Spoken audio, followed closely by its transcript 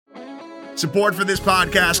Support for this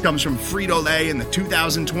podcast comes from Frito-Lay in the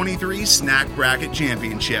 2023 Snack Bracket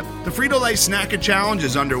Championship. The Frito-Lay Snack-It Challenge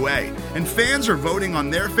is underway, and fans are voting on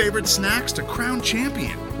their favorite snacks to crown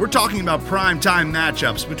champion. We're talking about prime-time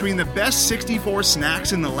matchups between the best 64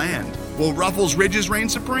 snacks in the land. Will Ruffles Ridges reign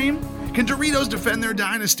supreme? Can Doritos defend their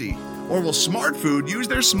dynasty? Or will Smart Food use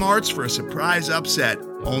their smarts for a surprise upset?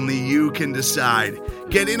 Only you can decide.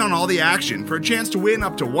 Get in on all the action for a chance to win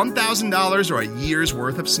up to $1,000 or a year's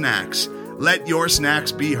worth of snacks. Let your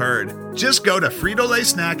snacks be heard. Just go to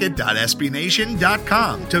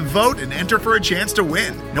fritolaysnacket.sbnation.com to vote and enter for a chance to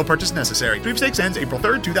win. No purchase necessary. Sweepstakes ends April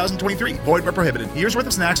 3rd, 2023. Void where prohibited. Year's worth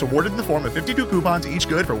of snacks awarded in the form of 52 coupons, each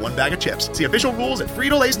good for one bag of chips. See official rules at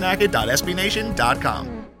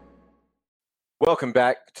fritolaysnacket.sbnation.com. Welcome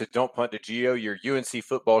back to Don't Punt to Geo, your UNC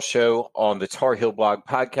football show on the Tar Heel Blog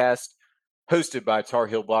podcast, hosted by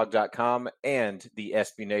tarheelblog.com and the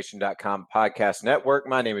SBNation.com podcast network.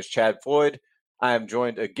 My name is Chad Floyd. I am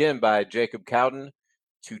joined again by Jacob Cowden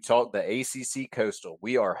to talk the ACC Coastal.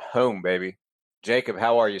 We are home, baby. Jacob,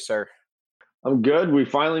 how are you, sir? I'm good. We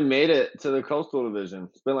finally made it to the Coastal Division.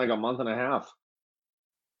 It's been like a month and a half.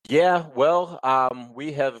 Yeah, well,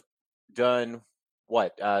 we have done,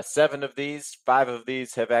 7 of these? 5 of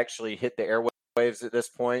these have actually hit the airwaves at this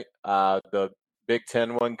point. The Big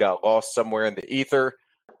Ten one got lost somewhere in the ether.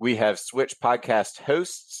 We have switched podcast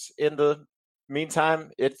hosts in the meantime.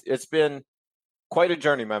 It's been quite a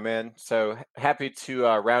journey, my man. So happy to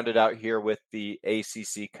round it out here with the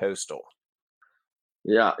ACC Coastal.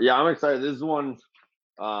 Yeah, I'm excited. This is one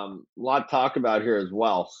lot to talk about here as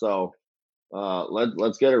well. So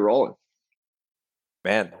let's get it rolling.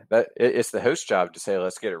 Man, it's the host job to say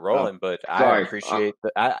let's get it rolling, but sorry. I appreciate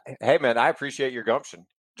hey man, I appreciate your gumption.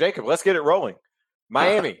 Jacob, let's get it rolling.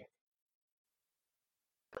 Miami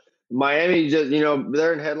just,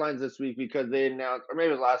 they're in headlines this week because they announced, or maybe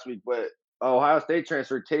it was last week, but Ohio State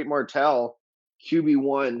transfer Tate Martell,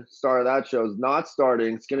 QB1, star of that show, is not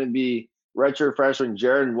starting. It's going to be redshirt freshman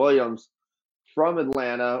Jarran Williams from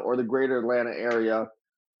Atlanta or the greater Atlanta area.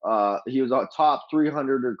 He was a top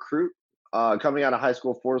 300 recruit coming out of high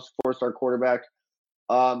school, four-star quarterback.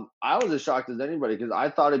 I was as shocked as anybody because I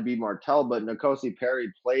thought it'd be Martell, but N'Kosi Perry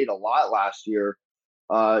played a lot last year.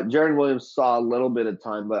 Jarran Williams saw a little bit of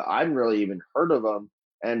time, but I hadn't really even heard of him.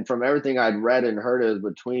 And from everything I'd read and heard, it was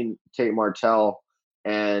between Tate Martell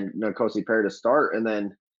and N'Kosi Perry to start. And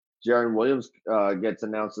then Jarran Williams gets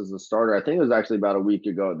announced as the starter. I think it was actually about a week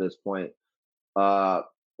ago at this point. So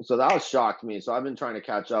that was shocked me. So I've been trying to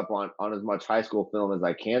catch up on as much high school film as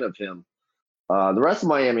I can of him. The rest of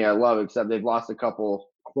Miami I love, except they've lost a couple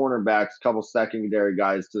cornerbacks, a couple secondary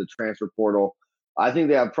guys to the transfer portal. I think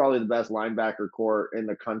they have probably the best linebacker core in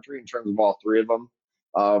the country in terms of all three of them.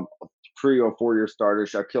 3 or 4-year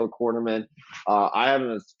starters, Shaquille Cornerman. I have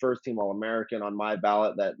him as first-team All-American on my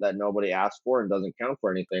ballot that nobody asked for and doesn't count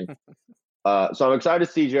for anything. So I'm excited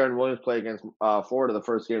to see Jarran Williams play against Florida the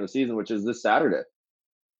first game of the season, which is this Saturday.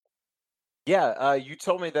 Yeah, you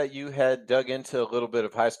told me that you had dug into a little bit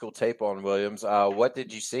of high school tape on Williams. What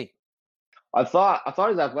did you see? I thought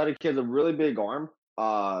his athletic kid's a really big arm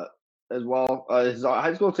as well. His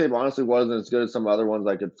high school tape honestly wasn't as good as some other ones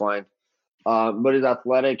I could find. But his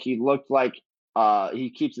athletic, he looked like he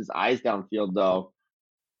keeps his eyes downfield, though.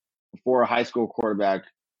 For a high school quarterback,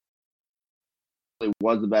 he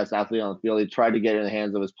was the best athlete on the field. He tried to get it in the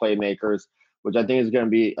hands of his playmakers, which I think is going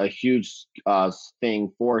to be a huge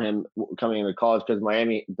thing for him coming into college because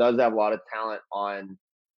Miami does have a lot of talent on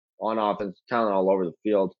offense, talent all over the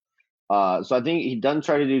field. So I think he doesn't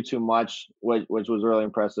try to do too much, which was really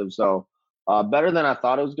impressive. So better than I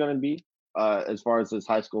thought it was going to be as far as his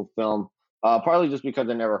high school film, partly just because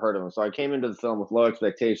I never heard of him. So I came into the film with low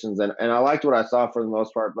expectations, and I liked what I saw for the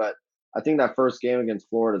most part. But I think that first game against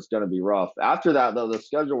Florida is going to be rough. After that, though, the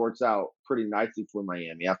schedule works out pretty nicely for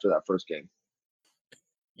Miami after that first game.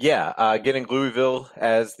 Yeah, getting Louisville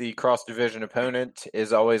as the cross-division opponent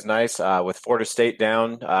is always nice. With Florida State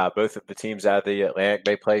down, both of the teams out of the Atlantic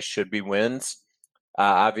they play should be wins.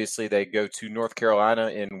 Obviously, they go to North Carolina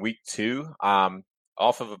in week 2,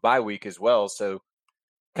 off of a bye week as well. So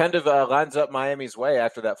kind of lines up Miami's way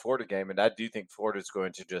after that Florida game, and I do think Florida is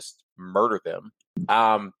going to just murder them.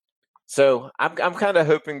 So I'm kind of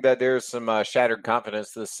hoping that there's some shattered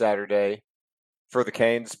confidence this Saturday for the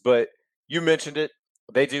Canes, but you mentioned it.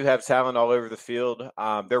 They do have talent all over the field.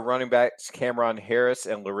 Their running backs, Cameron Harris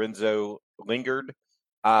and Lorenzo Lingard,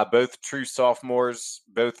 both true sophomores,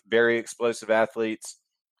 both very explosive athletes.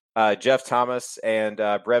 Jeff Thomas and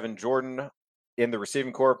Brevin Jordan in the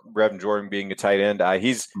receiving corps, Brevin Jordan being a tight end.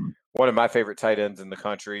 He's one of my favorite tight ends in the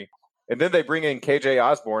country. And then they bring in KJ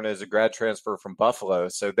Osborne as a grad transfer from Buffalo.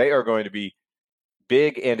 So they are going to be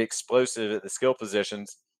big and explosive at the skill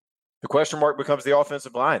positions. The question mark becomes the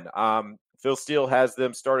offensive line. Phil Steele has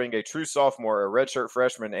them starting a true sophomore, a redshirt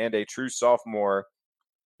freshman, and a true sophomore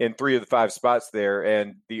in 3 of the 5 spots there.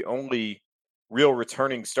 And the only real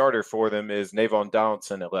returning starter for them is Navon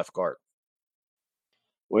Donaldson at left guard.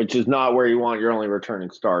 Which is not where you want your only returning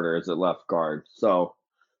starter is at left guard. So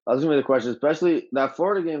that's going to be the question, especially that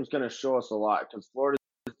Florida game is going to show us a lot because Florida's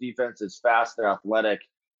defense is fast, they're athletic.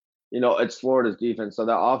 It's Florida's defense. So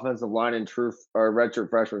that offensive line and true or redshirt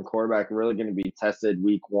freshman quarterback are really going to be tested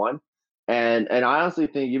week 1. And I honestly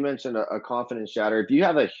think you mentioned a confidence shatter. If you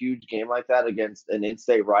have a huge game like that against an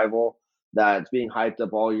in-state rival that's being hyped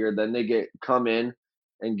up all year, then they come in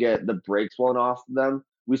and get the brakes blown off them.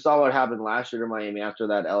 We saw what happened last year to Miami after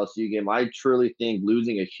that LSU game. I truly think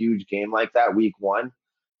losing a huge game like that week 1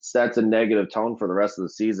 sets a negative tone for the rest of the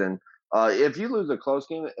season. If you lose a close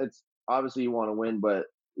game, it's obviously you want to win, but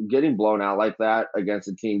getting blown out like that against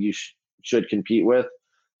a team you should compete with,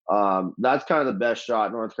 that's kind of the best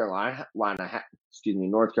shot North Carolina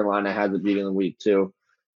has at beginning of the week too.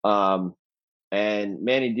 And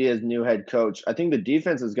Manny Diaz, new head coach. I think the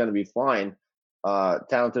defense is going to be fine.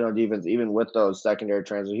 Talented on defense, even with those secondary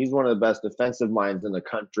transfers. He's one of the best defensive minds in the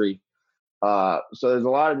country. So there's a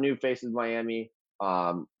lot of new faces in Miami.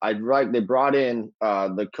 They brought in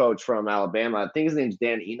the coach from Alabama. I think his name's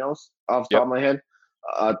Dan Enos off the top of my head,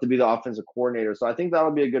 to be the offensive coordinator. So I think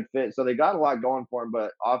that'll be a good fit. So they got a lot going for him,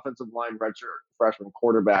 but offensive line redshirt freshman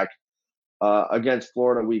quarterback against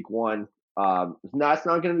Florida week 1. That's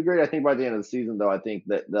not going to be great. I think by the end of the season, though, I think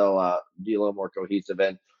that they'll be a little more cohesive.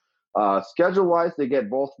 And schedule-wise, they get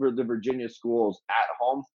both for the Virginia schools at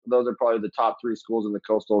home. Those are probably the top 3 schools in the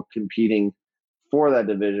Coastal competing for that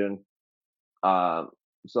division.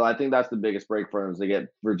 So I think that's the biggest break for them is they get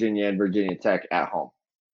Virginia and Virginia Tech at home.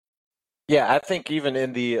 Yeah, I think even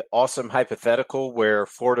in the awesome hypothetical where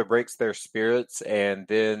Florida breaks their spirits and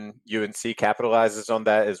then UNC capitalizes on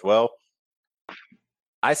that as well,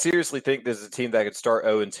 I seriously think this is a team that could start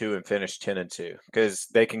 0-2 and finish 10-2 because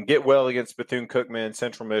they can get well against Bethune-Cookman and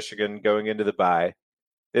Central Michigan going into the bye.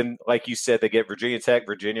 Then, like you said, they get Virginia Tech,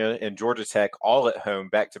 Virginia, and Georgia Tech all at home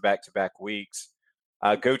back-to-back weeks.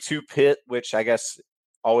 Go to Pitt, which I guess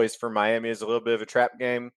always for Miami is a little bit of a trap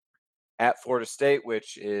game. At Florida State,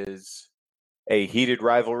 which is a heated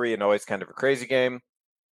rivalry and always kind of a crazy game.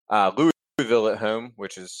 Louisville at home,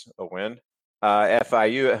 which is a win.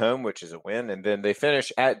 FIU at home, which is a win. And then they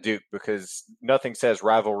finish at Duke because nothing says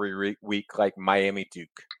rivalry week like Miami-Duke.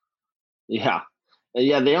 Yeah.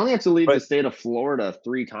 Yeah, they only have to leave the state of Florida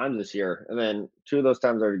 3 times this year. And then 2 of those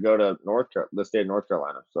times are to go to the state of North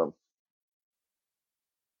Carolina. So,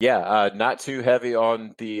 yeah, not too heavy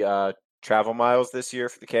on the travel miles this year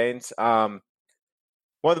for the Canes. One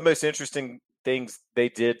of the most interesting things they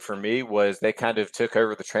did for me was they kind of took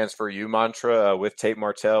over the transfer U mantra with Tate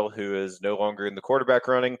Martell, who is no longer in the quarterback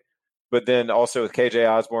running, but then also with KJ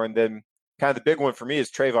Osborne. Then kind of the big one for me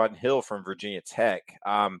is Trayvon Hill from Virginia Tech.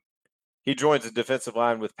 He joins the defensive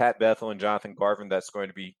line with Pat Bethel and Jonathan Garvin. That's going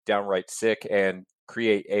to be downright sick and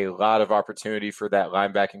create a lot of opportunity for that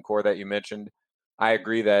linebacking core that you mentioned. I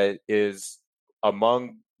agree that it is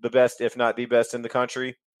among the best, if not the best in the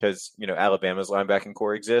country, because, Alabama's linebacking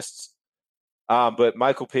core exists. But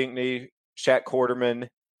Michael Pinckney, Shaq Quarterman,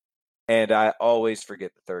 and I always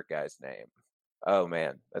forget the third guy's name. Oh,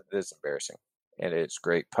 man, that is embarrassing. And it's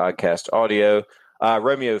great podcast audio.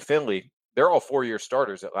 Romeo Finley, they're all 4-year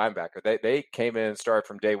starters at linebacker. They came in and started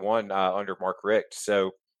from day one under Mark Richt.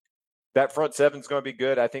 So that front seven is going to be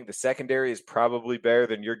good. I think the secondary is probably better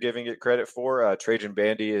than you're giving it credit for. Trajan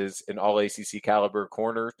Bandy is an all-ACC caliber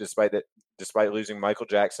corner, despite losing Michael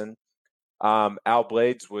Jackson. Al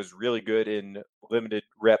Blades was really good in limited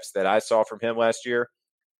reps that I saw from him last year.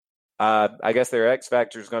 I guess their X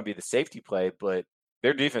factor is going to be the safety play, but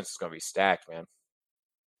their defense is going to be stacked, man.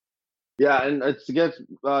 Yeah, and it's against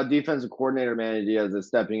defensive coordinator Manny Diaz is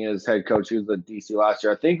stepping in as head coach. He was the DC last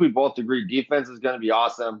year. I think we both agree defense is going to be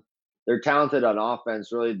awesome. They're talented on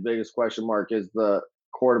offense. Really, the biggest question mark is the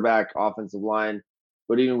quarterback, offensive line.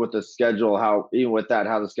 But even with the schedule, how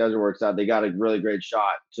the schedule works out, they got a really great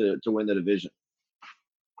shot to win the division.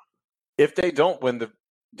 If they don't win the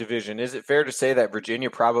division, is it fair to say that Virginia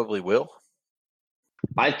probably will?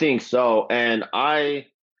 I think so, and I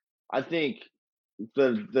think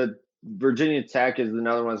the Virginia Tech is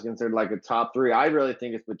another one that's considered like a top 3. I really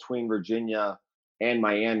think it's between Virginia and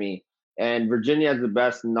Miami. And Virginia has the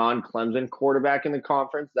best non-Clemson quarterback in the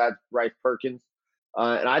conference. That's Bryce Perkins.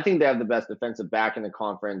 And I think they have the best defensive back in the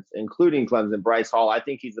conference, including Clemson. Bryce Hall, I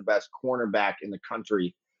think he's the best cornerback in the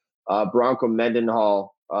country. Bronco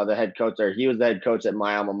Mendenhall, the head coach there, he was the head coach at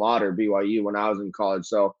my alma mater, BYU, when I was in college.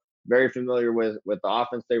 So very familiar with the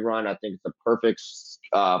offense they run. I think it's a perfect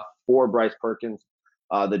for Bryce Perkins.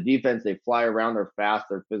 The defense, they fly around, they're fast,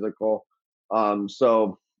 they're physical.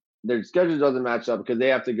 So their schedule doesn't match up because they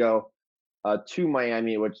have to go to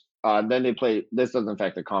Miami, which then they play. This doesn't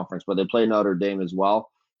affect the conference, but they play Notre Dame as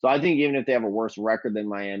well. So I think even if they have a worse record than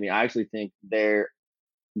Miami, I actually think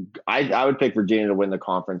I would pick Virginia to win the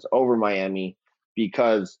conference over Miami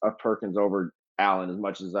because of Perkins over Allen, as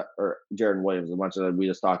much as or Jarran Williams, as much as we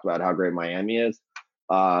just talked about how great Miami is.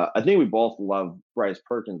 I think we both love Bryce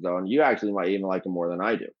Perkins though, and you actually might even like him more than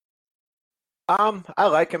I do. I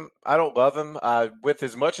like him. I don't love him. With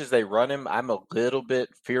as much as they run him, I'm a little bit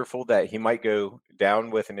fearful that he might go down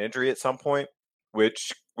with an injury at some point,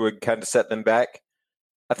 which would kind of set them back.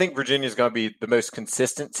 I think Virginia is going to be the most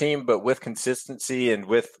consistent team, but with consistency and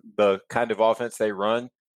with the kind of offense they run,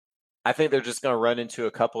 I think they're just going to run into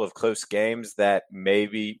a couple of close games that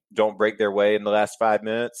maybe don't break their way in the last 5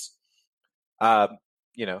 minutes.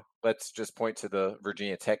 Let's just point to the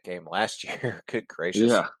Virginia Tech game last year. Good gracious.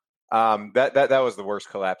 Yeah. That was the worst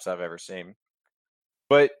collapse I've ever seen.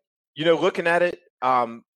 But, looking at it,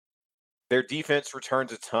 their defense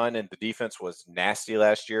returns a ton, and the defense was nasty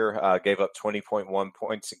last year. Gave up 20.1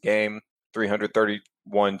 points a game,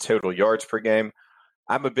 331 total yards per game.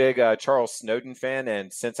 I'm a big Charles Snowden fan,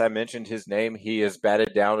 and since I mentioned his name, he has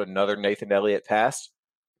batted down another Nathan Elliott pass.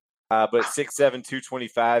 But 6'7",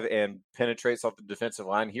 225, and penetrates off the defensive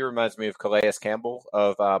line. He reminds me of Calais Campbell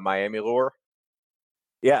of Miami lore.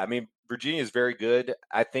 Yeah, I mean, Virginia is very good.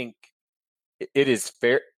 I think it is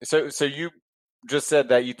fair. So you just said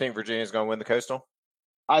that you think Virginia is going to win the Coastal?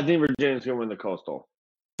 I think Virginia is going to win the Coastal.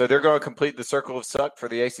 So they're going to complete the circle of suck for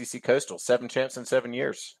the ACC Coastal. 7 champs in 7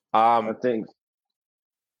 years. I think.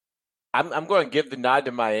 I'm going to give the nod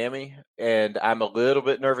to Miami, and I'm a little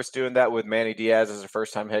bit nervous doing that with Manny Diaz as a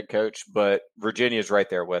first-time head coach, but Virginia is right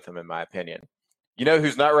there with him, in my opinion. You know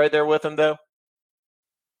who's not right there with him, though?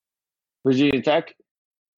 Virginia Tech?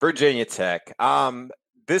 Virginia Tech.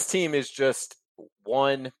 This team is just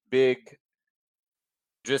one big,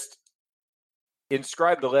 just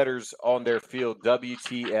inscribe the letters on their field,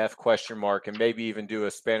 WTF question mark, and maybe even do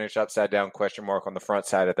a Spanish upside down question mark on the front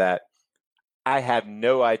side of that. I have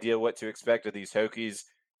no idea what to expect of these Hokies,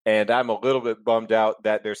 and I'm a little bit bummed out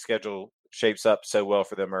that their schedule shapes up so well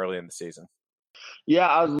for them early in the season.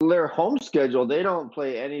 Yeah, their home schedule, they don't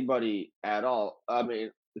play anybody at all. I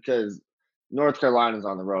mean, because North Carolina's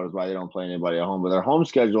on the road is why they don't play anybody at home. But their home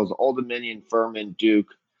schedule is Old Dominion, Furman, Duke,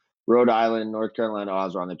 Rhode Island, North Carolina,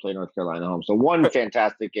 Osborne. They play North Carolina home. So one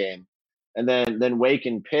fantastic game. And then Wake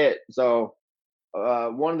and Pitt. So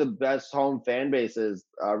one of the best home fan bases,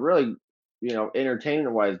 really,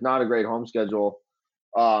 entertainment-wise, not a great home schedule.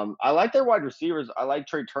 I like their wide receivers. I like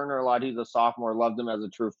Trey Turner a lot. He's a sophomore. Loved him as a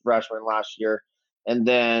true freshman last year. And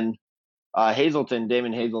then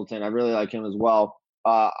Damon Hazelton, I really like him as well.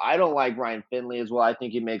 I don't like Ryan Finley as well. I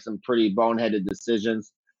think he makes some pretty boneheaded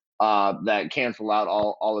decisions that cancel out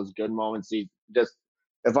all his good moments.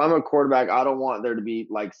 If I'm a quarterback, I don't want there to be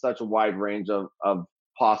like such a wide range of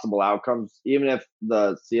possible outcomes. Even if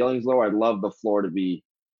the ceiling's low, I'd love the floor to be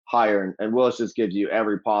higher. And Willis just gives you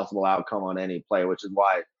every possible outcome on any play, which is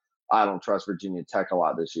why I don't trust Virginia Tech a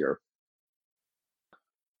lot this year.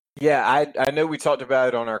 Yeah, I know we talked about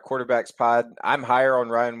it on our quarterbacks pod. I'm higher on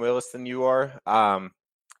Ryan Willis than you are.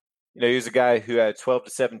 He's a guy who had 12 to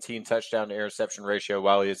 17 touchdown to interception ratio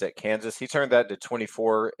while he was at Kansas. He turned that to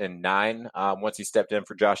 24-9 once he stepped in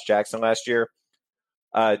for Josh Jackson last year.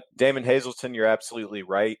 Damon Hazelton, you're absolutely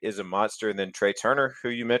right, is a monster. And then Trey Turner, who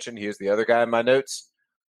you mentioned, he was the other guy in my notes.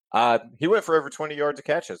 He went for over 20 yards a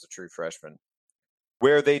catch as a true freshman.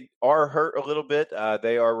 Where they are hurt a little bit,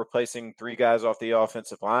 they are replacing 3 guys off the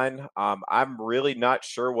offensive line. I'm really not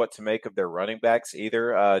sure what to make of their running backs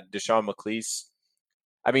either. Deshaun McLeese.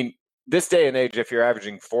 I mean, this day and age, if you're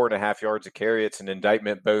averaging 4.5 yards a carry, it's an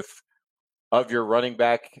indictment both of your running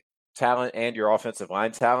back talent and your offensive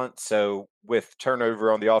line talent. So with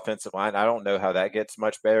turnover on the offensive line, I don't know how that gets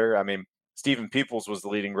much better. I mean, Stephen Peoples was the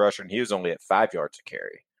leading rusher, and he was only at 5 yards a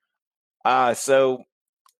carry. So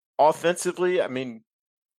offensively, I mean,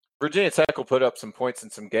 Virginia Tech will put up some points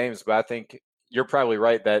in some games, but I think you're probably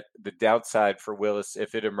right that the downside for Willis,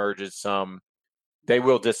 if it emerges they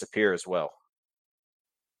will disappear as well.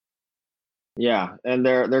 Yeah, and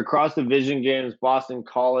their cross-division games, Boston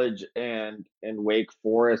College and Wake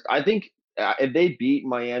Forest. I think if they beat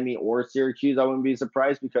Miami or Syracuse, I wouldn't be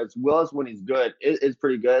surprised because Willis, when he's good, is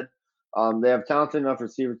pretty good. They have talented enough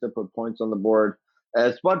receivers to put points on the board.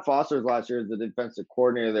 Spud Foster's last year as the defensive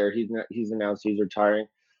coordinator there. He's announced he's retiring.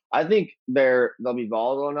 I think they'll be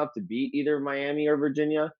volatile enough to beat either Miami or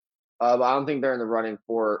Virginia. But I don't think they're in the running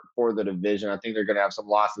for the division. I think they're going to have some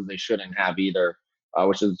losses they shouldn't have either,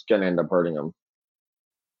 which is going to end up hurting them.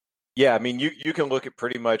 Yeah, I mean, you can look at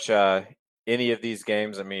pretty much any of these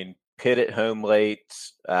games. I mean, Pitt at home late,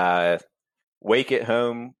 Wake at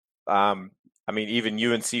home. I mean, even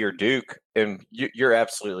UNC or Duke. And you're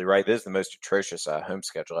absolutely right. This is the most atrocious home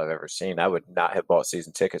schedule I've ever seen. I would not have bought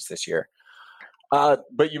season tickets this year.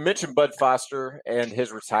 But you mentioned Bud Foster and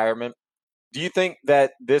his retirement. Do you think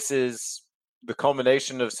that this is the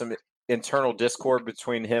culmination of some internal discord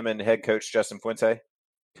between him and head coach Justin Fuente?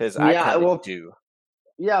 Because I kind of do.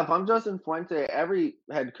 Yeah, if I'm Justin Fuente, every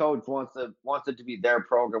head coach wants it to be their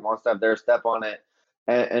program, wants to have their step on it,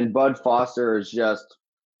 and Bud Foster is just,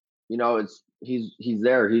 he's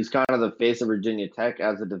there. He's kind of the face of Virginia Tech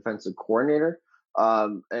as a defensive coordinator,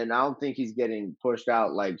 and I don't think he's getting pushed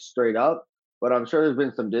out like straight up, but I'm sure there's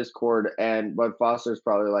been some discord, and Bud Foster's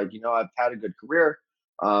probably like, I've had a good career.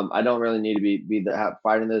 I don't really need to be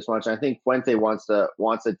fighting this much. I think Fuente wants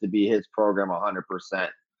it to be his program 100%.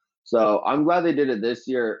 So I'm glad they did it this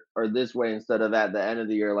year or this way instead of at the end of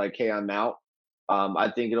the year, like, hey, I'm out.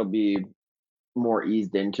 I think it'll be more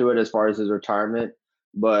eased into it as far as his retirement.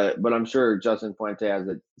 But I'm sure Justin Fuente has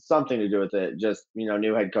something to do with it. Just,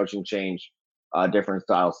 new head coaching change, different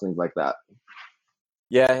styles, things like that.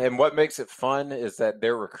 Yeah, and what makes it fun is that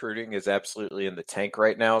their recruiting is absolutely in the tank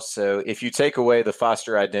right now. So if you take away the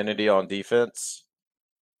Foster identity on defense,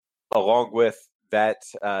 along with that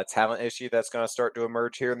talent issue that's going to start to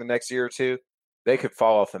emerge here in the next year or two, they could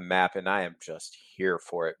fall off the map, and I am just here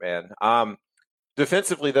for it, man.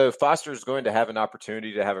 Defensively, though, Foster is going to have an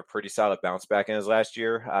opportunity to have a pretty solid bounce back in his last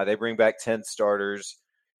year. They bring back 10 starters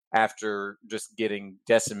after just getting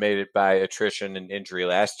decimated by attrition and injury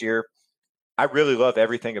last year. I really love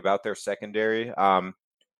everything about their secondary. I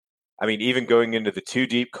mean, even going into the two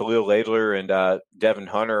deep, Khalil Laidler and Devin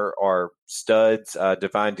Hunter are studs.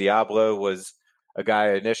 Divine Diablo was a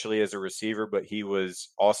guy initially as a receiver, but he was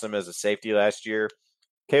awesome as a safety last year.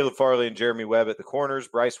 Caleb Farley and Jeremy Webb at the corners.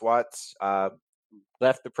 Bryce Watts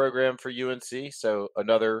left the program for UNC, so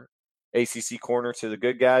another ACC corner to the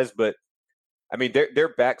good guys. But, I mean,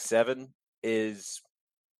 their back seven is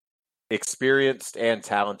experienced and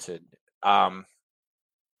talented. So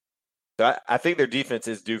I think their defense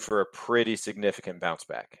is due for a pretty significant bounce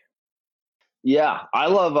back. Yeah, I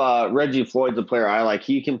love Reggie Floyd's a player I like.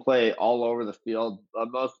 He can play all over the field.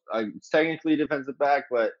 Technically defensive back,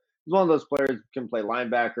 but he's one of those players who can play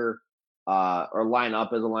linebacker or line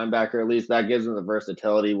up as a linebacker. At least that gives him the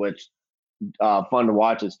versatility, which fun to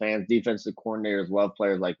watch as fans. Defensive coordinators love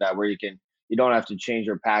players like that, where you don't have to change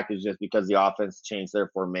your package just because the offense changed their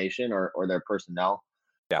formation or their personnel.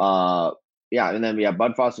 Yeah. And then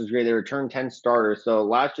Bud Foster's great. They returned 10 starters. So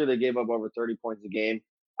last year they gave up over 30 points a game.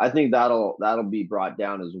 I think that'll be brought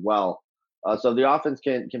down as well. So the offense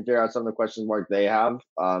can figure out some of the question marks they have,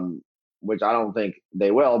 which I don't think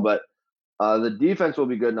they will. But the defense will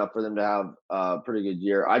be good enough for them to have a pretty good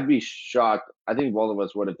year. I'd be shocked. I think both of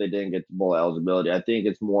us would if they didn't get bowl eligibility. I think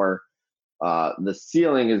it's more the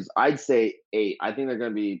ceiling is, I'd say 8. I think they're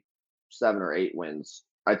going to be 7 or 8 wins.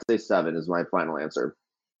 I'd say 7 is my final answer.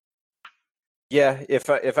 Yeah,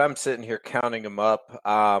 if I'm sitting here counting them up,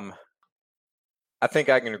 I think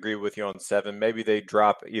I can agree with you on 7. Maybe they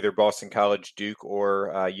drop either Boston College, Duke,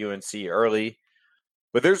 or UNC early,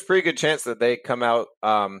 but there's a pretty good chance that they come out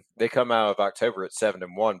of October at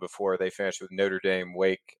 7-1 before they finish with Notre Dame,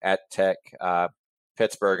 Wake, at Tech,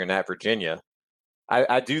 Pittsburgh, and at Virginia.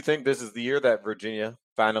 I do think this is the year that Virginia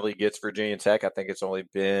finally gets Virginia Tech. I think it's only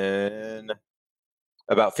been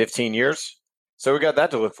about 15 years, so we got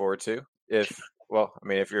that to look forward to. If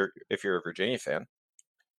you're a Virginia fan.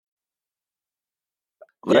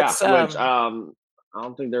 Which I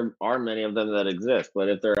don't think there are many of them that exist, but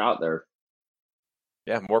if they're out there.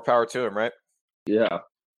 Yeah, more power to them, right? Yeah.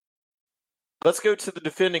 Let's go to the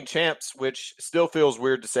defending champs, which still feels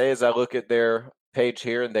weird to say as I look at their page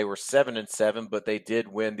here, and they were 7-7, but they did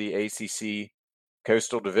win the ACC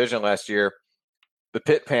Coastal Division last year. The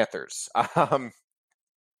Pitt Panthers.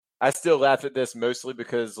 I still laugh at this mostly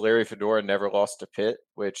because Larry Fedora never lost to Pitt,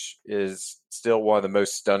 which is still one of the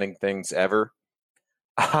most stunning things ever.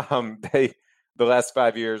 The last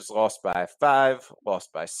 5 years lost by 5,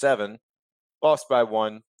 lost by 7, lost by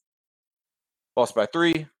 1, lost by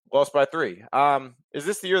 3, lost by 3. Is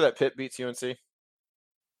this the year that Pitt beats UNC?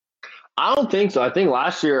 I don't think so. I think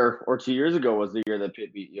last year or 2 years ago was the year that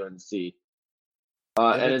Pitt beat UNC.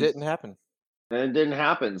 And it didn't happen. And it didn't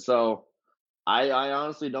happen. So I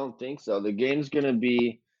honestly don't think so. The game's going to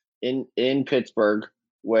be in Pittsburgh,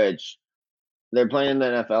 which they're playing in the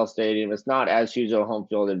NFL stadium. It's not as huge a home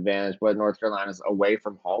field advantage, but North Carolina's away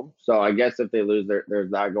from home. So I guess if they lose,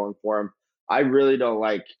 there's that going for them. I really don't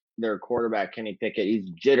like their quarterback, Kenny Pickett. He's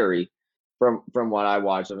jittery from what I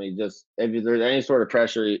watch. I mean, just if there's any sort of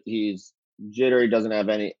pressure, he's jittery, doesn't have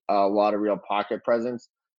a lot of real pocket presence.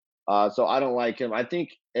 So I don't like him. I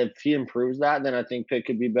think if he improves that, then I think Pitt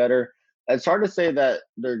could be better. It's hard to say that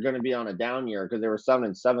they're going to be on a down year because they were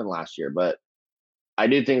 7-7 last year, but I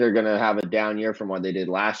do think they're going to have a down year from what they did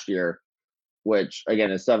last year, which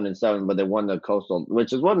again is 7-7, but they won the Coastal,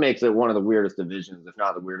 which is what makes it one of the weirdest divisions, if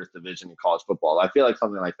not the weirdest division in college football. I feel like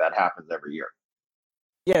something like that happens every year.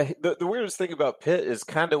 Yeah, the weirdest thing about Pitt is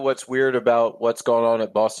kind of what's weird about what's going on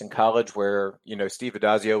at Boston College, where, Steve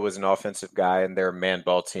Adazio was an offensive guy and they're a man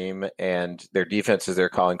ball team and their defense is their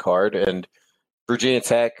calling card. And Virginia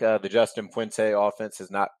Tech, the Justin Puente offense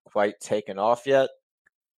has not quite taken off yet.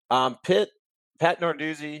 Pitt, Pat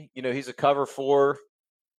Narduzzi, he's a cover 4,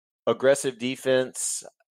 aggressive defense,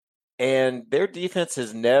 and their defense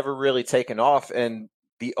has never really taken off. And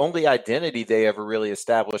the only identity they ever really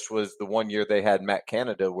established was the one year they had Matt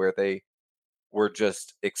Canada, where they were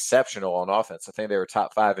just exceptional on offense. I think they were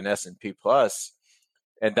top 5 in S&P plus,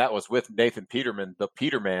 and that was with Nathan Peterman, the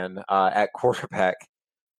Peterman, at quarterback.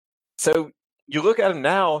 So you look at them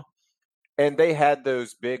now, and they had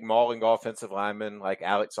those big mauling offensive linemen like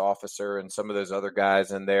Alex Officer and some of those other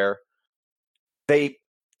guys in there. They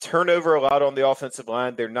turn over a lot on the offensive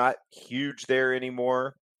line. They're not huge there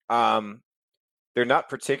anymore. They're not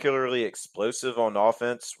particularly explosive on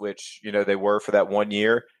offense, which, they were for that 1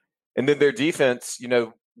 year. And then their defense,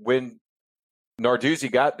 when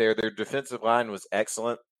Narduzzi got there, their defensive line was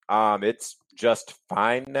excellent. It's just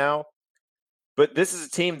fine now. But this is a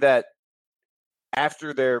team that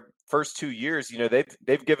after their first 2 years,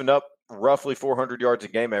 they've given up roughly 400 yards a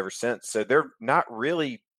game ever since. So they're not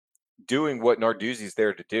really doing what Narduzzi's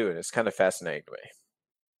there to do. And it's kind of fascinating to me.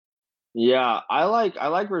 Yeah, I like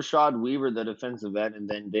Rashad Weaver, the defensive end, and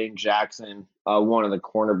then Dane Jackson, one of the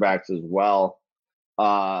cornerbacks as well.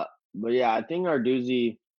 But yeah, I think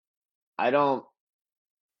Narduzzi, I don't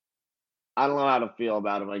know how to feel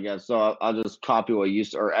about him, I guess. So I'll just copy what you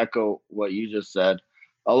or echo what you just said.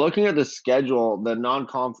 Looking at the schedule, the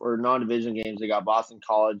non-division games, they got Boston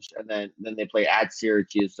College, and then they play at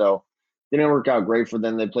Syracuse. So it didn't work out great for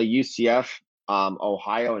them. They play UCF,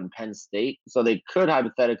 Ohio, and Penn State. So they could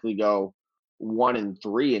hypothetically go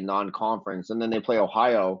 1-3 in non-conference, and then they play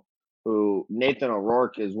Ohio, who Nathan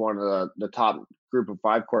O'Rourke is one of the top group of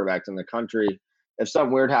 5 quarterbacks in the country. If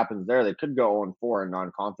something weird happens there, they could go 0-4 in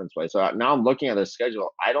non-conference play. So now I'm looking at the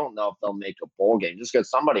schedule. I don't know if they'll make a bowl game, just because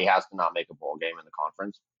somebody has to not make a bowl game in the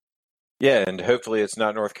conference. Yeah, and hopefully it's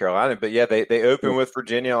not North Carolina. But yeah, they open with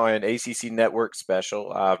Virginia on an ACC network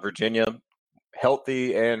special. Virginia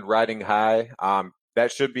healthy and riding high.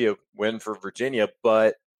 That should be a win for Virginia,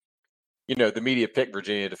 but the media picked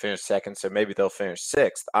Virginia to finish second, so maybe they'll finish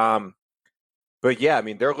 6th. But yeah, I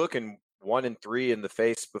mean, they're looking 1-3 in the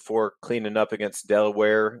face before cleaning up against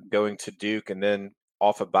Delaware, going to Duke, and then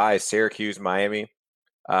off a bye, Syracuse, Miami,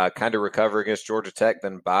 kind of recover against Georgia Tech,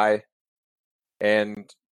 then bye. And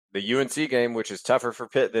the UNC game, which is tougher for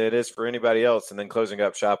Pitt than it is for anybody else, and then closing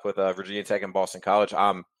up shop with Virginia Tech and Boston College.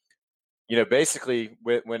 Basically,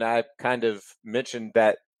 when I kind of mentioned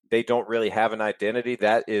that they don't really have an identity,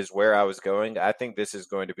 that is where I was going. I think this is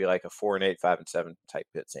going to be like a 4-8, 5-7 type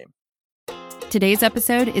Pitt team. Today's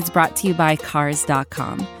episode is brought to you by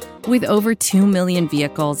Cars.com. With over 2 million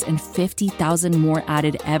vehicles and 50,000 more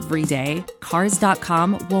added every day,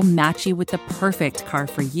 Cars.com will match you with the perfect car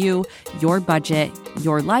for you, your budget,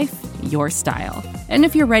 your life, your style. And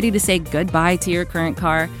if you're ready to say goodbye to your current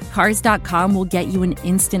car, Cars.com will get you an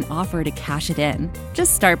instant offer to cash it in.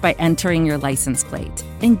 Just start by entering your license plate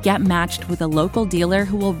and get matched with a local dealer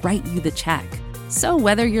who will write you the check. So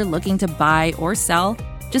whether you're looking to buy or sell,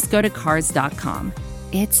 just go to Cars.com.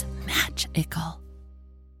 It's magical.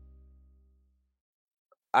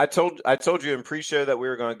 I told you in pre-show that we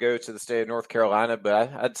were going to go to the state of North Carolina,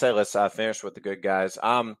 but I'd say let's finish with the good guys.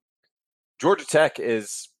 Georgia Tech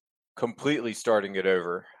is completely starting it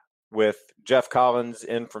over with Geoff Collins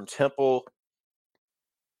in from Temple,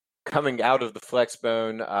 coming out of the flex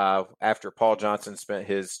bone after Paul Johnson spent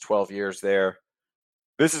his 12 years there.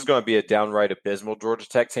 This is going to be a downright abysmal Georgia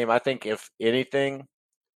Tech team. I think if anything,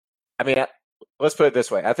 let's put it this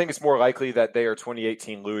way. I think it's more likely that they are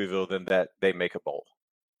 2018 Louisville than that they make a bowl.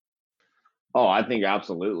 Oh, I think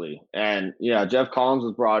absolutely. And yeah, Geoff Collins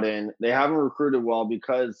was brought in. They haven't recruited well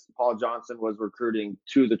because Paul Johnson was recruiting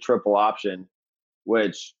to the triple option,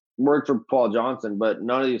 which worked for Paul Johnson, but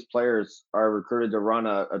none of these players are recruited to run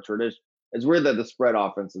a it's weird that the spread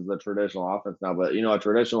offense is the traditional offense now, but a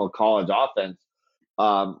traditional college offense,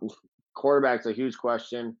 quarterback's a huge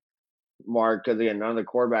question mark because again, none of the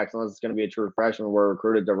quarterbacks, unless it's going to be a true freshman, were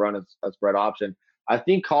recruited to run a spread option. I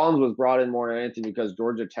think Collins was brought in more than anything because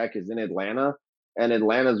Georgia Tech is in Atlanta, and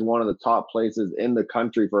Atlanta is one of the top places in the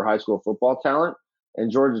country for high school football talent.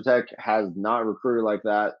 And Georgia Tech has not recruited like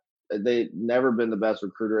that. They've never been the best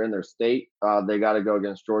recruiter in their state. They got to go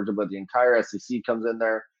against Georgia, but the entire SEC comes in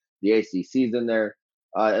there. The ACC's in there.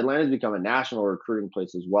 Atlanta's become a national recruiting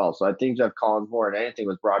place as well. So I think Geoff Collins, more than anything,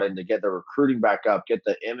 was brought in to get the recruiting back up, get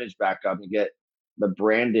the image back up, and get the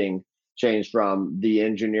branding changed from the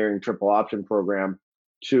engineering triple option program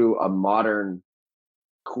to a modern,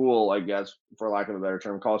 cool, I guess, for lack of a better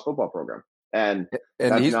term, college football program. And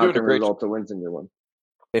that's he's not doing going to result to wins in year one.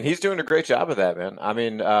 And he's doing a great job of that, man. I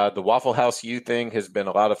mean, the Waffle House U thing has been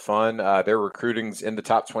a lot of fun. Their recruiting's in the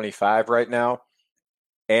top 25 right now,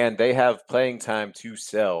 and they have playing time to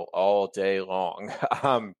sell all day long.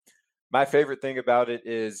 My favorite thing about it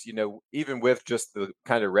is, even with just the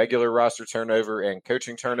kind of regular roster turnover and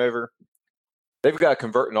coaching turnover, they've got to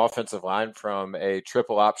convert an offensive line from a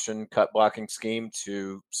triple option cut blocking scheme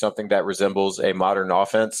to something that resembles a modern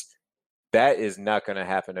offense. That is not going to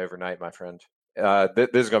happen overnight, my friend. This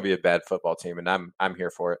is going to be a bad football team, and I'm here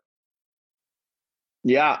for it.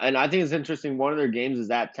 Yeah, and I think it's interesting. One of their games is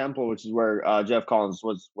at Temple, which is where Geoff Collins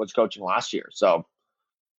was coaching last year. So,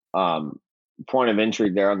 point of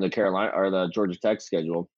intrigue there on the Carolina or the Georgia Tech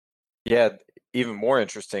schedule. Yeah, even more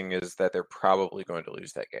interesting is that they're probably going to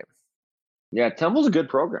lose that game. Yeah, Temple's a good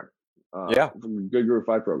program. Good Group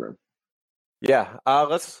 5 program. Yeah,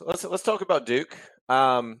 let's talk about Duke.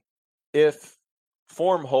 If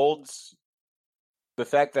form holds, the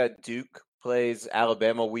fact that Duke plays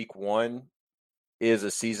Alabama week 1 is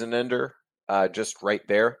a season ender, just right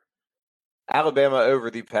there. Alabama over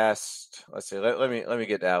the past, let's see, let me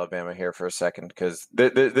get to Alabama here for a second because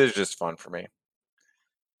this is just fun for me.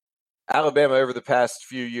 Alabama over the past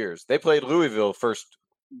few years, they played Louisville first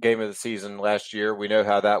game of the season last year. We know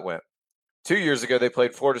how that went. 2 years ago, they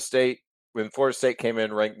played Florida State when Florida State came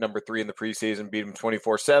in ranked number 3 in the preseason, beat them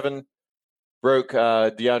 24-7. Broke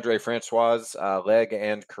DeAndre Francois' leg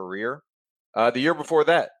and career. The year before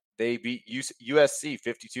that, they beat USC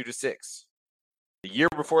 52-6. The year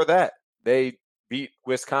before that, they beat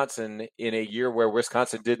Wisconsin in a year where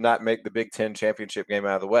Wisconsin did not make the Big Ten championship game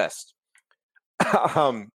out of the West.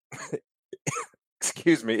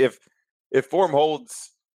 Excuse me. If form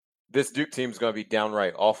holds, this Duke team is going to be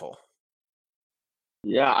downright awful.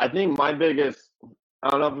 Yeah, I think my biggest, I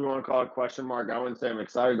don't know if we want to call it a question mark. I wouldn't say I'm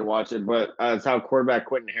excited to watch it, but it's how quarterback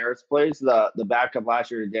Quentin Harris plays. The backup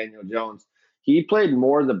last year to Daniel Jones. He played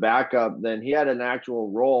more the backup than he had an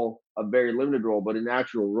actual role, a very limited role, but an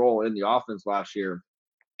actual role in the offense last year.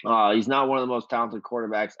 He's not one of the most talented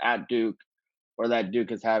quarterbacks at Duke or that Duke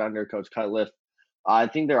has had under Coach Cutcliffe. I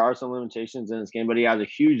think there are some limitations in this game, but he has a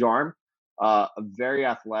huge arm, very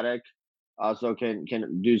athletic. So can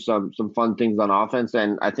do some fun things on offense.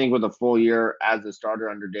 And I think with a full year as a starter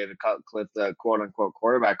under David Cutcliffe, the quote-unquote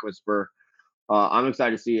quarterback whisperer, I'm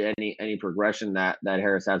excited to see any progression that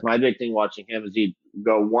Harris has. My big thing watching him is he'd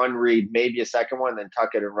go one read, maybe a second one, then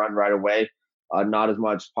tuck it and run right away. Not as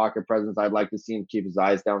much pocket presence. I'd like to see him keep his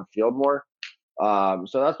eyes downfield more.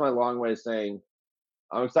 So that's my long way of saying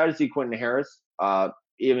I'm excited to see Quentin Harris,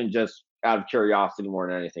 even just out of curiosity more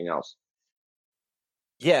than anything else.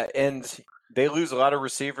 Yeah, and they lose a lot of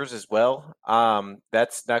receivers as well.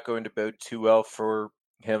 That's not going to bode too well for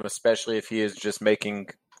him, especially if he is just making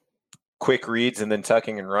quick reads and then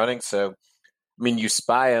tucking and running. So, I mean, you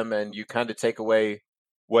spy him and you kind of take away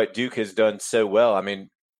what Duke has done so well. I mean,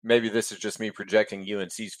 maybe this is just me projecting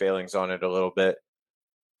UNC's failings on it a little bit,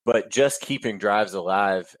 but just keeping drives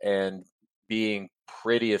alive and being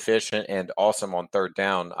pretty efficient and awesome on third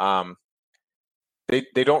down.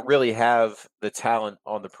 They don't really have the talent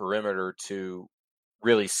on the perimeter to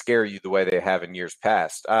really scare you the way they have in years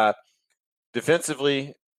past.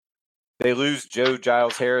 Defensively, they lose Joe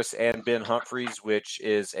Giles Harris and Ben Humphreys, which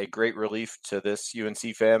is a great relief to this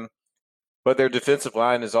UNC fan. But their defensive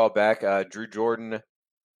line is all back. Drew Jordan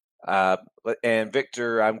and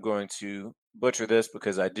Victor, I'm going to butcher this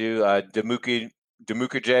because I do,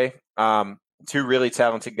 Demukajay, two really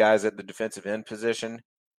talented guys at the defensive end position.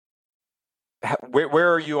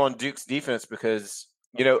 Where are you on Duke's defense? Because,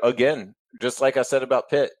 again, just like I said about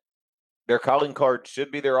Pitt, their calling card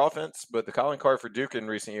should be their offense, but the calling card for Duke in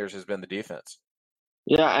recent years has been the defense.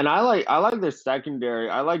 Yeah, and I like their secondary.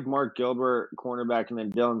 I like Mark Gilbert, cornerback, and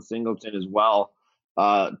then Dylan Singleton as well.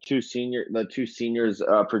 the two seniors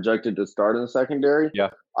projected to start in the secondary. Yeah.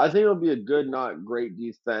 I think it'll be a good, not great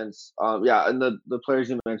defense. And the players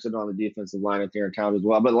you mentioned on the defensive line at Terran Town as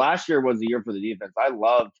well. But last year was the year for the defense. I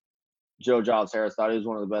loved Joe Giles Harris. Thought he was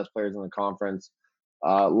one of the best players in the conference.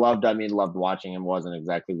 Loved watching him. Wasn't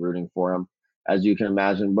exactly rooting for him, as you can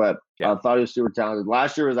imagine. But I thought he was super talented.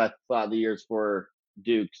 Last year was, I thought, the years for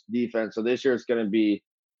Duke's defense. So this year it's going to be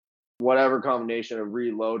whatever combination of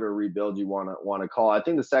reload or rebuild you want to call. I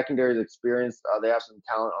think the secondary is experienced. They have some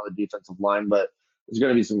talent on the defensive line, but there's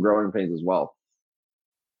going to be some growing pains as well.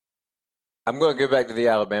 I'm going to go back to the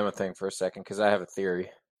Alabama thing for a second because I have a theory.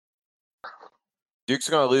 Duke's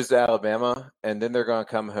going to lose to Alabama, and then they're going to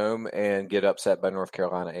come home and get upset by North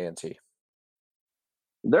Carolina A&T.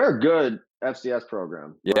 They're a good FCS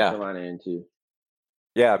program. Yeah. North Carolina A&T.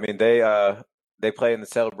 Yeah, I mean, they play in the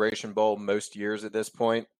Celebration Bowl most years at this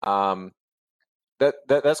point. That's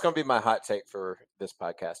going to be my hot take for this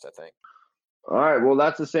podcast, I think. All right, well,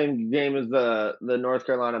 that's the same game as the North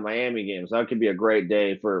Carolina-Miami game, so that could be a great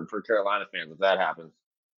day for Carolina fans if that happens.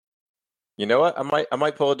 You know what? I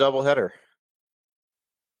might pull a doubleheader.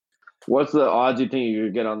 What's the odds you think you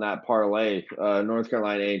could get on that parlay? North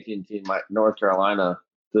Carolina A&T North Carolina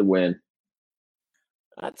to win.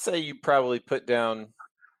 I'd say you probably put down,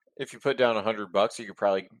 if you put down $100, you could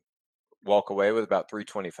probably walk away with about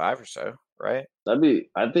 325 or so, right? I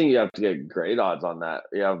think you have to get great odds on that.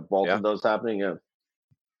 You have both of those happening.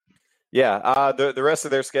 Yeah. The rest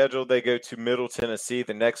of their schedule, they go to Middle Tennessee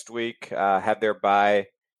the next week, have their bye.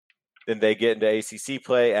 Then they get into ACC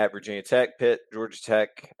play at Virginia Tech, Pitt, Georgia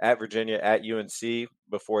Tech, at Virginia, at UNC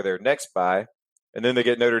before their next bye. And then they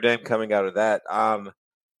get Notre Dame coming out of that.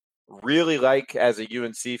 Really like, as a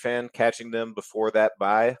UNC fan, catching them before that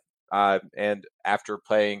bye. And after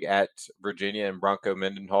playing at Virginia and Bronco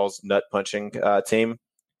Mendenhall's nut-punching team,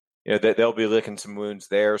 they'll be licking some wounds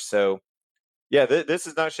there. So, yeah, this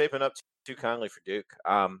is not shaping up too kindly for Duke.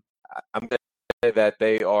 I'm going to say that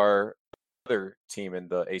they are other team in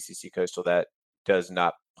the ACC Coastal that does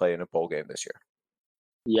not play in a bowl game this year.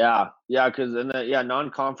 Yeah, because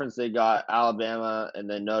non-conference they got Alabama and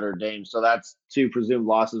then Notre Dame, so that's two presumed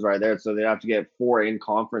losses right there. So they have to get 4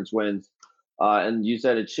 in-conference wins, and you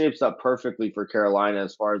said it shapes up perfectly for Carolina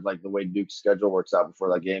as far as like the way Duke's schedule works out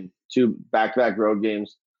before that game. 2 back-to-back road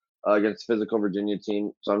games against physical Virginia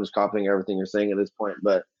team. So I'm just copying everything you're saying at this point,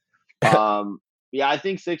 but. Yeah, I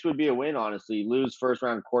think 6 would be a win, honestly. Lose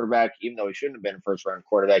first-round quarterback, even though he shouldn't have been a first-round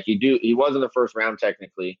quarterback. He was in the first round,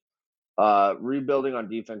 technically. Rebuilding on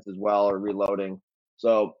defense as well, or reloading.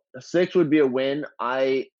 So 6 would be a win.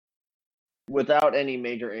 Without any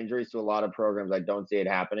major injuries to a lot of programs, I don't see it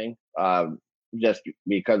happening, just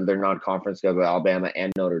because they're non-conference schedule, Alabama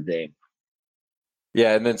and Notre Dame.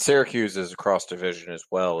 Yeah, and then Syracuse is across division as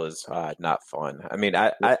well is not fun. I mean,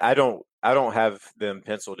 I don't have them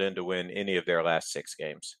penciled in to win any of their last 6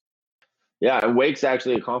 games. Yeah, and Wake's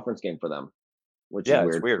actually a conference game for them, which is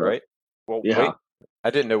weird. It's weird, right? Well, yeah. Wake,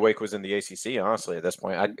 I didn't know Wake was in the ACC, honestly, at this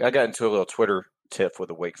point. I got into a little Twitter tiff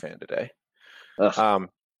with a Wake fan today.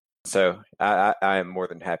 So I am more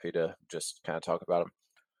than happy to just kind of talk about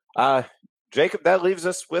them. Jacob, that leaves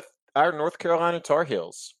us with our North Carolina Tar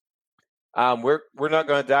Heels. We're not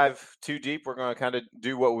going to dive too deep. We're going to kind of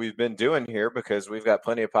do what we've been doing here because we've got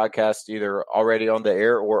plenty of podcasts either already on the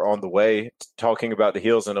air or on the way talking about the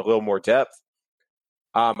Heels in a little more depth.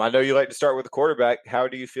 I know you like to start with the quarterback. How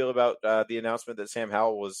do you feel about the announcement that Sam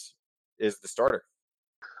Howell is the starter?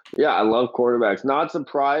 Yeah, I love quarterbacks. Not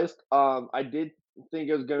surprised. I did think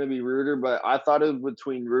it was going to be Reuter, but I thought it was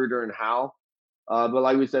between Reuter and Howell. But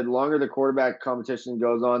like we said, the longer the quarterback competition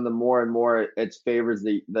goes on, the more and more it favors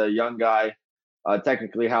the young guy.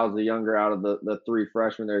 Technically, Howell's the younger out of the 3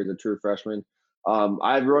 freshmen there. He's a true freshman.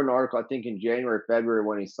 I wrote an article, I think, in January, February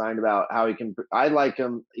when he signed about how he can – I like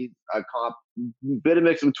him. He's a bit of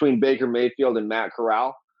mix between Baker Mayfield and Matt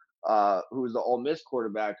Corral, who's the Ole Miss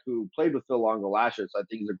quarterback who played with Phil Longo last year. So I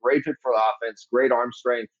think he's a great fit for the offense, great arm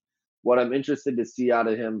strength. What I'm interested to see out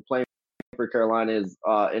of him playing for Carolina is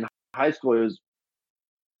in high school, he was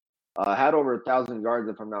had over 1,000 yards,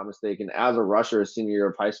 if I'm not mistaken, as a rusher his senior year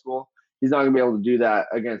of high school. He's not going to be able to do that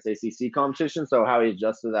against ACC competition. So how he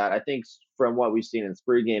adjusts to that, I think from what we've seen in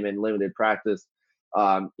spring game and limited practice,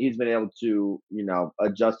 he's been able to,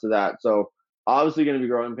 adjust to that. So obviously going to be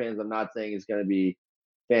growing pains. I'm not saying it's going to be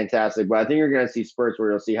fantastic, but I think you're going to see spurts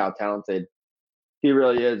where you'll see how talented he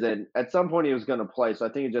really is. And at some point he was going to play. So I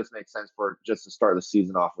think it just makes sense for just to start the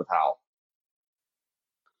season off with Howell.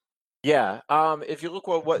 Yeah. If you look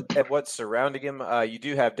at what's surrounding him, you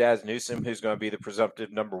do have Daz Newsome, who's going to be the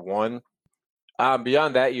presumptive number 1.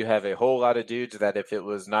 Beyond that, you have a whole lot of dudes that if it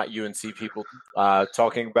was not UNC people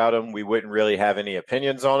talking about them, we wouldn't really have any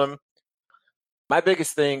opinions on them. My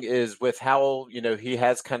biggest thing is with Howell, he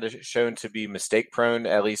has kind of shown to be mistake prone,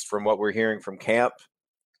 at least from what we're hearing from camp.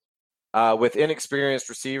 With inexperienced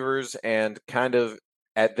receivers and kind of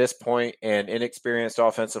at this point an inexperienced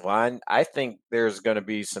offensive line, I think there's going to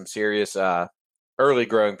be some serious early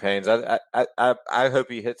growing pains. I hope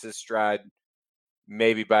he hits his stride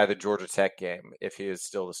maybe by the Georgia Tech game if he is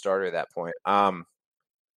still the starter at that point.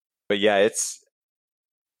 But yeah, it's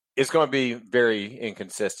going to be very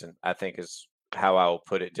inconsistent, I think is how I will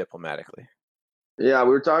put it diplomatically. Yeah,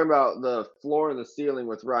 we were talking about the floor and the ceiling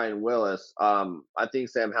with Ryan Willis. I think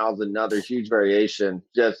Sam Howell's another huge variation.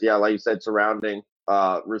 Just, like you said, surrounding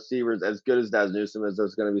receivers as good as Daz Newsome is.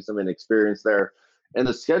 There's going to be some inexperience there. And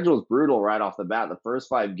the schedule is brutal right off the bat. The first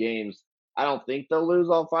 5 games, I don't think they'll lose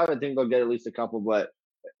all 5. I think they'll get at least a couple, but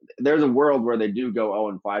there's a world where they do go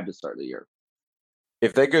 0-5 to start the year.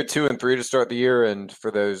 If they go 2-3 to start the year, and for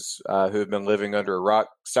those who have been living under a rock,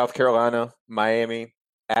 South Carolina, Miami,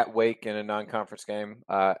 at Wake in a non-conference game,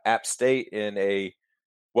 App State in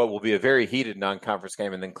what will be a very heated non-conference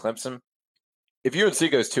game, and then Clemson. If UNC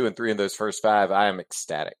goes 2-3 in those first 5, I am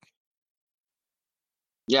ecstatic.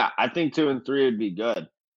 Yeah, I think 2-3 would be good.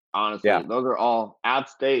 Honestly, Those are all App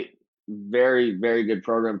State, very, very good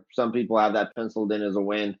program. Some people have that penciled in as a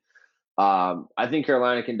win. I think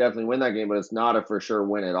Carolina can definitely win that game, but it's not a for sure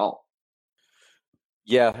win at all.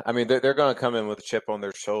 Yeah, I mean, they're going to come in with a chip on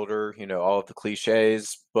their shoulder, all of the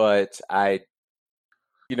cliches. But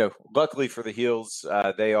luckily for the Heels,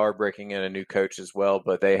 they are breaking in a new coach as well,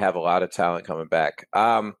 but they have a lot of talent coming back.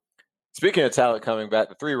 Speaking of talent coming back,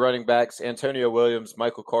 the 3 running backs, Antonio Williams,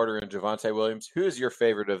 Michael Carter, and Javonte Williams. Who is your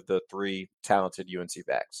favorite of the 3 talented UNC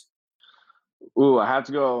backs? Ooh, I have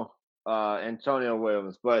to go Antonio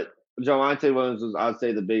Williams, but Javonte Williams was, I would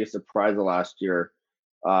say, the biggest surprise of last year.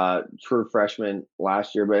 True freshman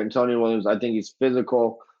last year, but Antonio Williams, I think he's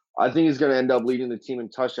physical. I think he's going to end up leading the team in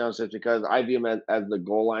touchdowns just because I view him as the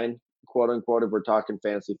goal line, quote unquote, if we're talking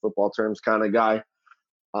fantasy football terms, kind of guy.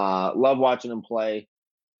 Love watching him play.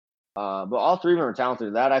 But all 3 of them are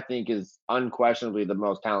talented. That, I think, is unquestionably the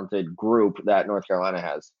most talented group that North Carolina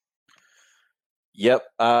has. Yep.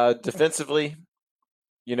 Defensively,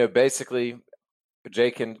 basically,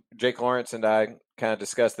 Jake Lawrence and I kind of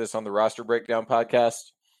discussed this on the roster breakdown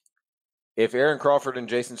podcast. If Aaron Crawford and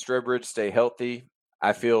Jason Strowbridge stay healthy,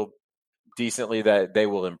 I feel decently that they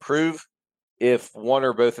will improve. If one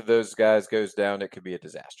or both of those guys goes down, it could be a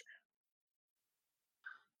disaster.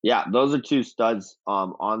 Yeah, those are 2 studs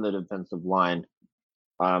on the defensive line.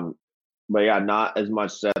 But yeah, not as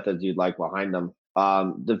much depth as you'd like behind them.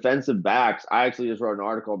 Defensive backs, I actually just wrote an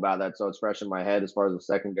article about that, so it's fresh in my head as far as the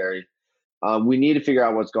secondary. We need to figure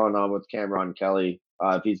out what's going on with Cameron Kelly,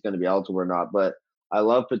 if he's going to be eligible or not. But I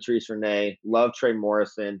love Patrice Renee, love Trey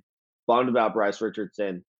Morrison, bummed about Bryce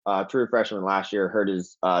Richardson. True freshman last year, hurt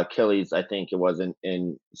his Achilles, I think it was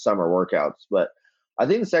in summer workouts. But I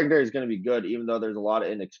think the secondary is going to be good, even though there's a lot of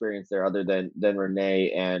inexperience there other than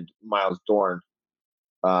Renee and Miles Dorn.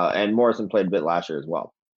 And Morrison played a bit last year as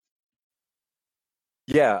well.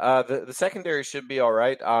 Yeah, the secondary should be all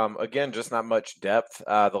right. Again, just not much depth.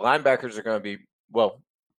 The linebackers are going to be,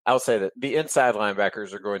 I'll say that the inside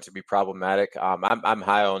linebackers are going to be problematic. I'm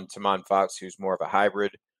high on Tamon Fox, who's more of a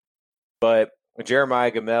hybrid. But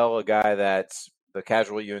Jeremiah Gamel, a guy that the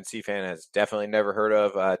casual UNC fan has definitely never heard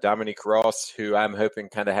of. Dominique Ross, who I'm hoping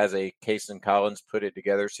kind of has a Cason Collins put it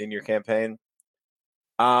together senior campaign.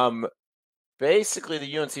 Basically,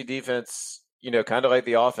 the UNC defense, kind of like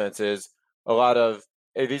the offense, is a lot of,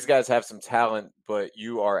 hey, these guys have some talent, but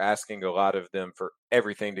you are asking a lot of them for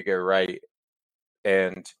everything to go right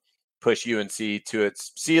and push UNC to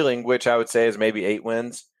its ceiling, which I would say is maybe 8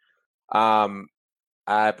 wins.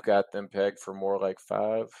 I've got them pegged for more like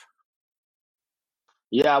 5.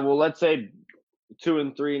 Yeah, well, let's say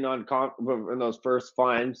 2-3 in those first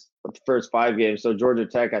 5 games. So Georgia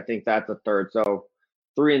Tech, I think that's a third. So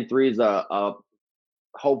 3-3 is a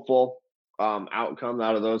hopeful outcome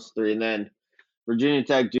out of those 3, and then Virginia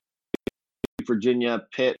Tech, Virginia,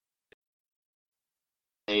 Pitt.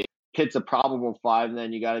 Pitt's a probable 5, and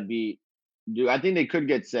then you got to beat. I think they could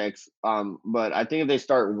get 6, but I think if they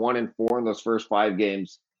start 1-4 in those first 5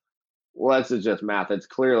 games, well, this is just math. It's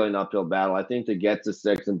clearly an uphill battle. I think to get to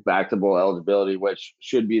 6 and back to bowl eligibility, which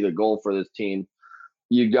should be the goal for this team,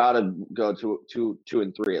 you got to go to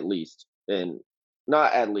 2-3 at least, and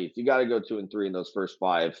not at least. You got to go 2-3 in those first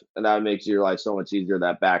 5, and that makes your life so much easier.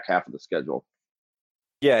 That back half of the schedule.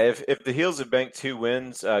 Yeah, if the Heels have banked 2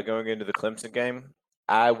 wins going into the Clemson game,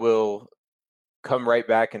 I will come right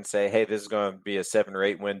back and say, hey, this is going to be a 7 or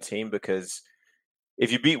 8 win team, because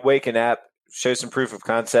if you beat Wake and App, show some proof of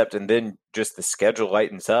concept, and then just the schedule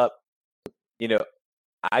lightens up,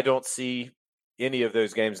 I don't see any of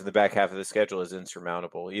those games in the back half of the schedule as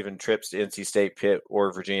insurmountable. Even trips to NC State, Pitt,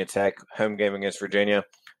 or Virginia Tech, home game against Virginia,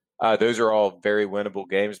 those are all very winnable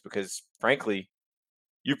games because, frankly,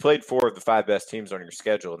 you played 4 of the 5 best teams on your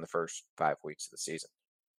schedule in the first 5 weeks of the season.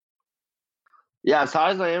 Yeah, as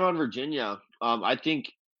high as I am on Virginia, I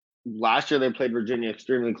think last year they played Virginia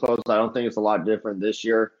extremely close. I don't think it's a lot different this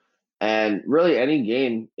year. And really any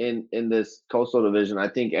game in this Coastal Division, I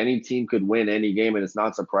think any team could win any game, and it's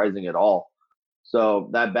not surprising at all. So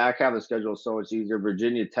that back half of the schedule is so much easier.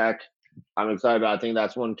 Virginia Tech, I'm excited about. I think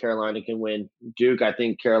that's one Carolina can win. Duke, I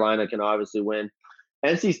think Carolina can obviously win.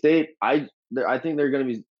 NC State, I think they're going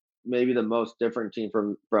to be maybe the most different team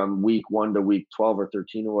from week 1 to week 12 or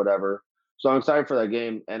 13 or whatever. So I'm excited for that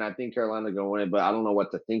game, and I think Carolina's going to win it, but I don't know what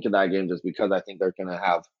to think of that game just because I think they're going to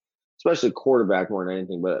have, especially quarterback more than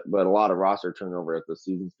anything, but a lot of roster turnover as the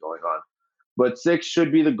season's going on. But 6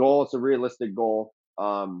 should be the goal. It's a realistic goal.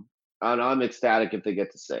 And I'm ecstatic if they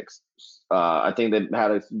get to 6. I think they've had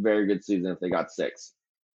a very good season if they got 6.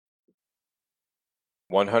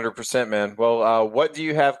 100%, man. Well, what do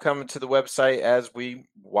you have coming to the website as we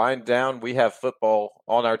wind down? We have football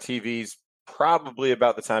on our TVs probably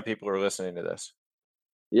about the time people are listening to this.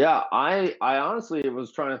 Yeah, I honestly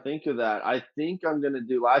was trying to think of that. I think I'm going to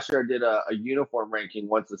do – last year I did a uniform ranking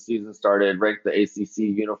once the season started, ranked the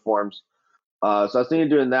ACC uniforms. So I was thinking of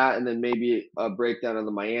doing that and then maybe a breakdown of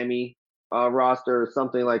the Miami roster or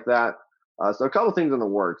something like that. So a couple things in the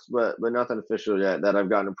works, but nothing official yet that I've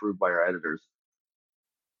gotten approved by our editors.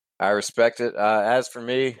 I respect it. As for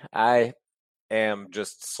me, I am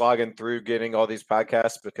just slogging through getting all these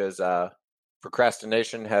podcasts because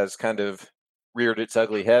procrastination has kind of reared its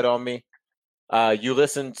ugly head on me. You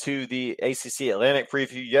listened to the ACC Atlantic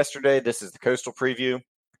preview yesterday. This is the Coastal preview.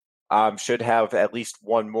 Should have at least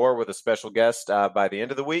one more with a special guest by the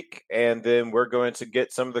end of the week. And then we're going to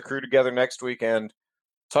get some of the crew together next week and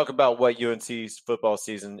talk about what UNC's football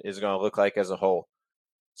season is going to look like as a whole.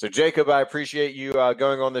 So, Jacob, I appreciate you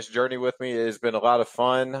going on this journey with me. It has been a lot of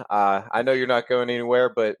fun. I know you're not going anywhere,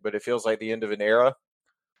 but it feels like the end of an era.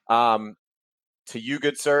 To you,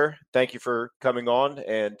 good sir, thank you for coming on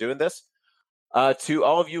and doing this. To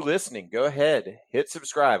all of you listening, go ahead, hit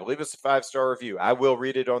subscribe, leave us a 5-star review. I will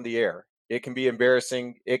read it on the air. It can be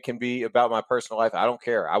embarrassing. It can be about my personal life. I don't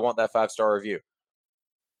care. I want that 5-star review.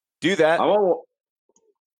 Do that.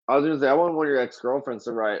 I was going to say, I want one of your ex-girlfriends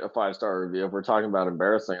to write a 5-star review. If we're talking about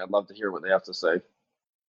embarrassing, I'd love to hear what they have to say.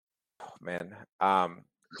 Oh, man.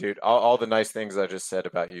 Dude, all the nice things I just said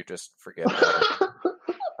about you, just forget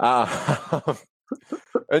about it.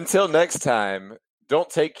 Until next time, don't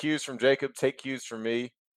take cues from Jacob. Take cues from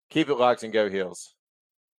me. Keep it locked and go Heels.